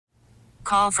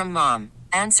call from mom.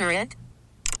 Answer it.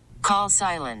 Call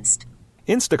silenced.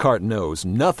 Instacart knows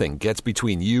nothing gets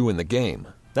between you and the game.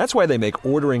 That's why they make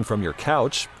ordering from your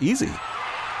couch easy.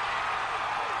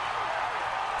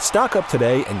 Stock up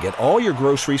today and get all your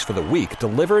groceries for the week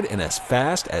delivered in as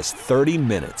fast as 30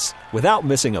 minutes without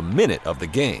missing a minute of the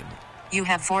game. You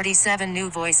have 47 new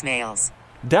voicemails.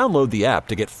 Download the app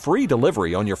to get free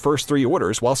delivery on your first 3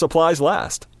 orders while supplies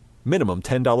last. Minimum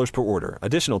 $10 per order.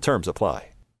 Additional terms apply.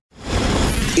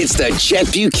 It's the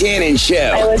Chet Buchanan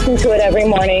Show. I listen to it every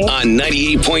morning. On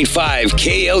 98.5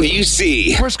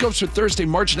 KLUC. Horoscopes for Thursday,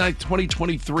 March 9th,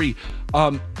 2023.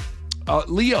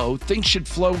 Leo, things should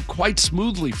flow quite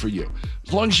smoothly for you.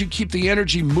 As long as you keep the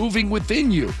energy moving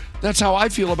within you. That's how I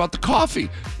feel about the coffee.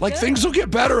 Like, things will get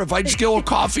better if I just get a little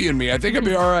coffee in me. I think I'll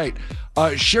be all right.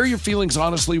 Share your feelings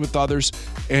honestly with others,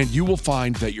 and you will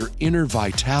find that your inner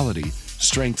vitality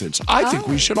strengthens. I think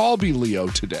we should all be Leo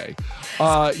today.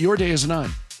 Your day is 9.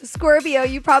 Scorpio,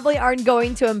 you probably aren't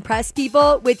going to impress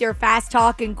people with your fast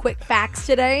talk and quick facts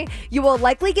today. You will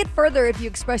likely get further if you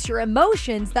express your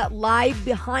emotions that lie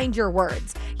behind your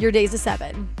words. Your day's a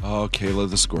 7. Oh, Kayla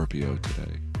the Scorpio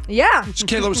today. Yeah.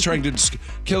 Kayla was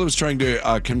trying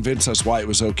to convince us why it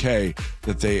was okay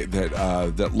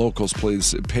that locals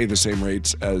pay the same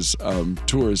rates as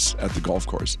tourists at the golf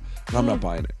course. And I'm not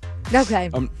buying it.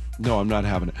 Okay. No, I'm not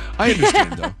having it. I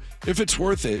understand, though. If it's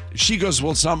worth it. She goes,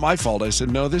 well, it's not my fault. I said,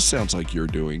 no, this sounds like you're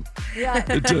doing. Yeah.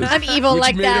 It does. I'm evil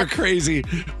like that. Which made her crazy.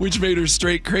 Which made her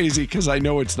straight crazy because I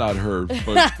know it's not her.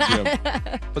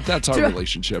 But, but that's our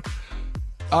relationship.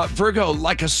 Virgo,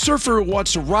 like a surfer who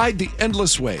wants to ride the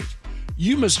endless wave,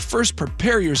 you must first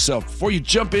prepare yourself before you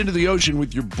jump into the ocean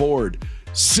with your board.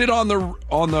 Sit on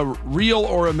the real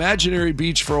or imaginary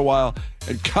beach for a while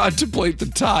and contemplate the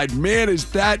tide. Man, is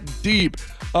that deep.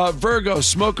 Virgo,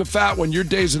 smoke a fat one. Your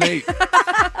day's an 8.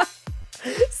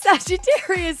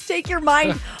 Sagittarius, take your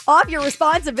mind off your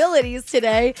responsibilities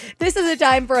today. This is a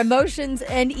time for emotions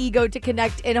and ego to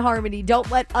connect in harmony. Don't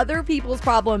let other people's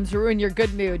problems ruin your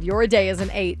good mood. Your day is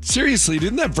an 8. Seriously,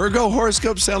 didn't that Virgo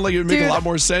horoscope sound like it would make a lot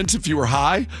more sense if you were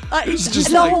high? It's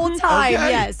just the whole time. Okay.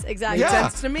 Yes, exactly. Yeah.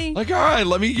 Makes sense to me. Like, all right,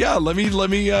 let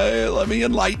me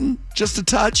enlighten just a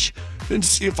touch and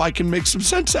see if I can make some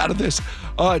sense out of this.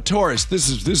 Taurus, this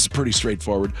is pretty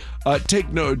straightforward.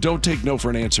 Don't take no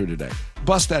for an answer today.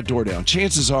 Bust that door down.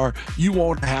 Chances are you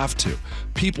won't have to.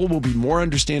 People will be more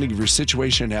understanding of your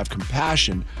situation and have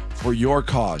compassion for your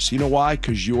cause. You know why?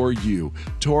 Because you're you.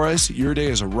 Taurus, your day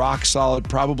is a rock solid,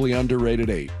 probably underrated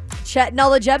 8. Chet and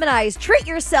all the Geminis, treat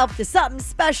yourself to something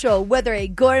special, whether a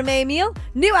gourmet meal,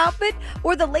 new outfit,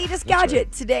 or the latest gadget.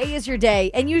 Right. Today is your day,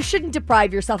 and you shouldn't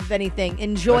deprive yourself of anything.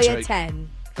 Enjoy a 10.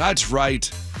 That's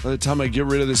right. By the time I get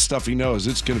rid of this stuffy nose,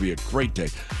 it's going to be a great day.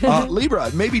 Libra,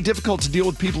 it may be difficult to deal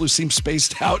with people who seem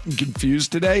spaced out and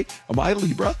confused today. Am I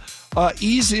Libra?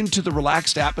 Ease into the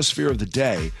relaxed atmosphere of the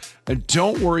day, and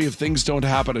don't worry if things don't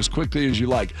happen as quickly as you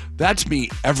like. That's me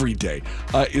every day,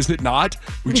 is it not?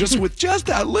 With just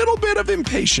a little bit of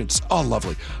impatience. Oh,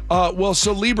 lovely.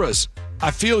 So Libras,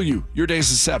 I feel you. Your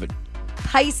day's a 7.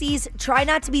 Pisces, try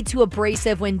not to be too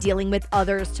abrasive when dealing with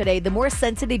others today. The more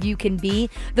sensitive you can be,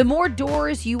 the more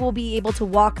doors you will be able to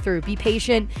walk through. Be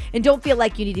patient and don't feel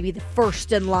like you need to be the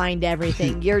first in line to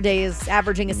everything. Your day is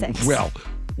averaging a 6. Well,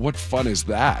 what fun is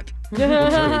that?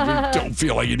 Don't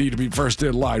feel like you need to be first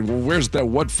in line. Well, where's that?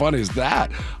 What fun is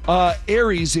that?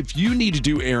 Aries, if you need to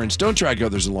do errands, don't drag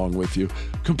others along with you.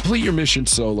 Complete your mission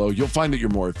solo. You'll find that you're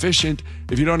more efficient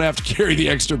if you don't have to carry the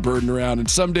extra burden around. And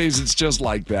some days it's just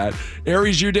like that.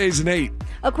 Aries, your day's an 8.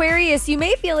 Aquarius, you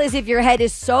may feel as if your head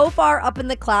is so far up in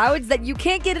the clouds that you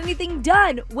can't get anything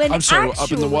done. I'm sorry,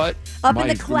 up in the what? Up in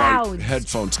the clouds. My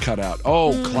headphones cut out.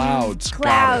 Oh, clouds.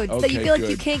 Clouds. Okay, so you feel like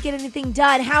you can't get anything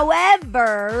done.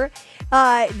 However,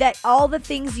 that all the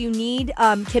things you need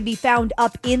can be found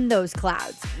up in those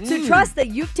clouds. So trust that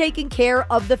you've taken care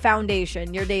of the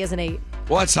foundation. Your day is an 8.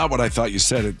 Well, that's not what I thought you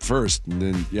said at first. And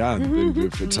then,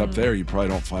 if it's up there, you probably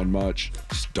don't find much.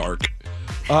 It's dark.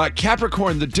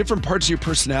 Capricorn, the different parts of your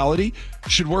personality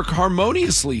should work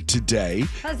harmoniously today.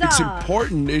 Huzzah. It's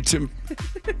important.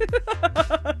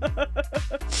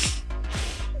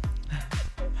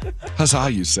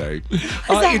 Huzzah, you say.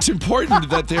 It's important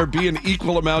that there be an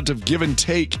equal amount of give and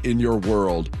take in your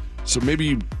world. So maybe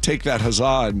you take that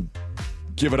huzzah and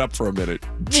give it up for a minute.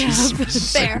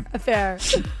 Fair.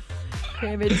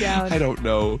 Cram it down. I don't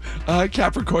know.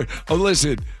 Capricorn. Oh,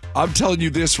 listen, I'm telling you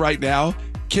this right now.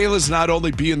 Kayla's not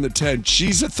only being the 10,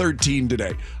 she's a 13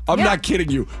 today. I'm not kidding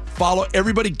you. Follow,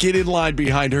 everybody get in line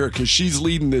behind her because she's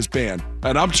leading this band.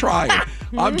 And I'm trying.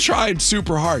 I'm trying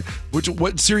super hard.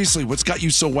 Seriously, what's got you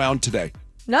so wound today?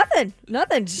 Nothing.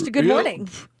 Just a good morning.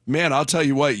 Man, I'll tell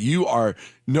you what, you are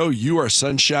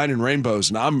sunshine and rainbows,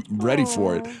 and I'm ready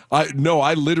for it.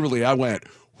 I went,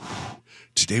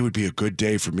 today would be a good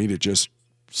day for me to just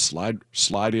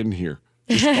slide in here.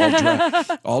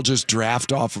 I'll just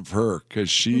draft off of her because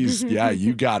she's,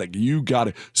 you got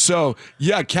it. So,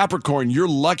 Capricorn, you're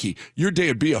lucky. Your day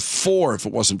would be a 4 if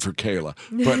it wasn't for Kayla.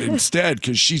 But instead,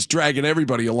 because she's dragging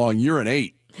everybody along, you're an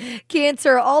 8.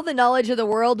 Cancer, all the knowledge of the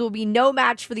world will be no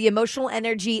match for the emotional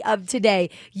energy of today.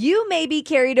 You may be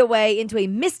carried away into a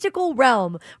mystical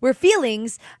realm where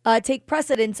feelings take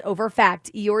precedence over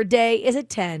fact. Your day is a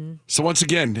 10. So once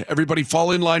again, everybody fall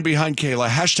in line behind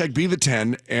Kayla. # be the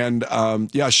 10. And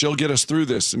she'll get us through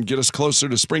this and get us closer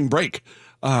to spring break.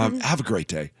 Have a great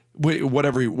day.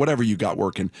 Whatever you got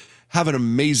working. Have an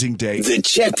amazing day. The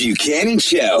Chet Buchanan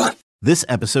Show. This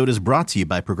episode is brought to you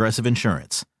by Progressive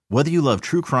Insurance. Whether you love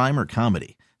true crime or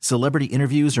comedy, celebrity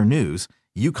interviews or news,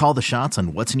 you call the shots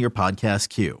on what's in your podcast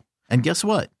queue. And guess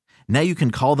what? Now you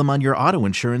can call them on your auto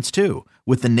insurance too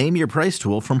with the Name Your Price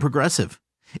tool from Progressive.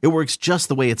 It works just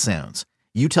the way it sounds.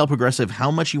 You tell Progressive how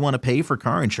much you want to pay for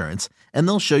car insurance, and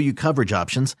they'll show you coverage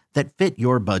options that fit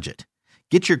your budget.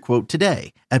 Get your quote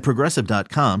today at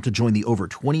Progressive.com to join the over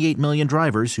 28 million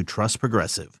drivers who trust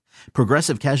Progressive.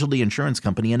 Progressive Casualty Insurance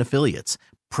Company and Affiliates.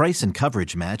 Price and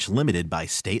coverage match limited by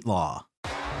state law.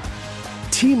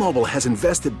 T-Mobile has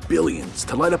invested billions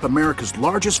to light up America's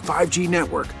largest 5G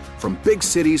network, from big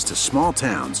cities to small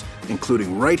towns,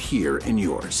 including right here in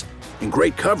yours. And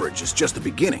great coverage is just the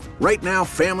beginning. Right now,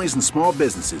 families and small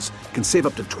businesses can save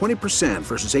up to 20%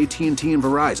 versus AT&T and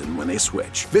Verizon when they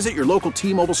switch. Visit your local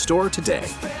T-Mobile store today.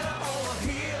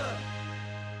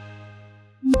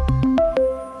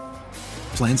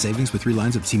 Plan savings with 3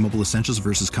 lines of T-Mobile Essentials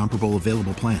versus comparable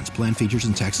available plans. Plan features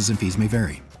and taxes and fees may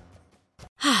vary.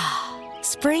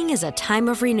 Spring is a time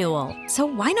of renewal, so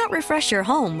why not refresh your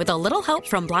home with a little help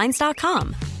from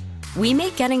Blinds.com? We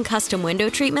make getting custom window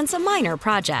treatments a minor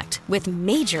project with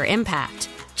major impact.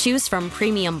 Choose from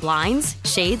premium blinds,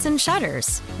 shades, and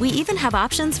shutters. We even have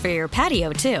options for your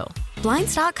patio, too.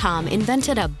 Blinds.com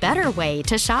invented a better way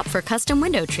to shop for custom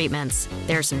window treatments.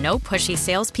 There's no pushy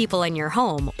salespeople in your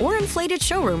home or inflated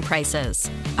showroom prices.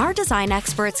 Our design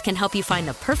experts can help you find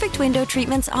the perfect window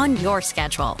treatments on your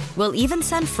schedule. We'll even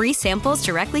send free samples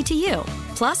directly to you.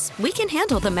 Plus, we can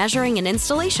handle the measuring and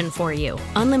installation for you.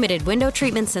 Unlimited window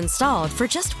treatments installed for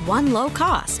just one low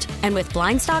cost. And with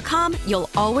Blinds.com, you'll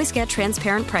always get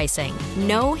transparent pricing.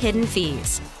 No hidden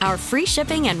fees. Our free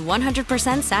shipping and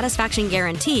 100% satisfaction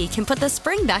guarantee can put the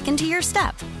spring back into your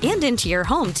step and into your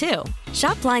home, too.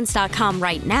 Shop Blinds.com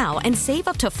right now and save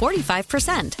up to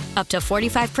 45%. Up to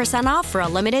 45% off for a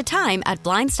limited time at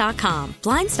Blinds.com.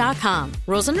 Blinds.com.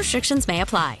 Rules and restrictions may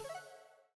apply.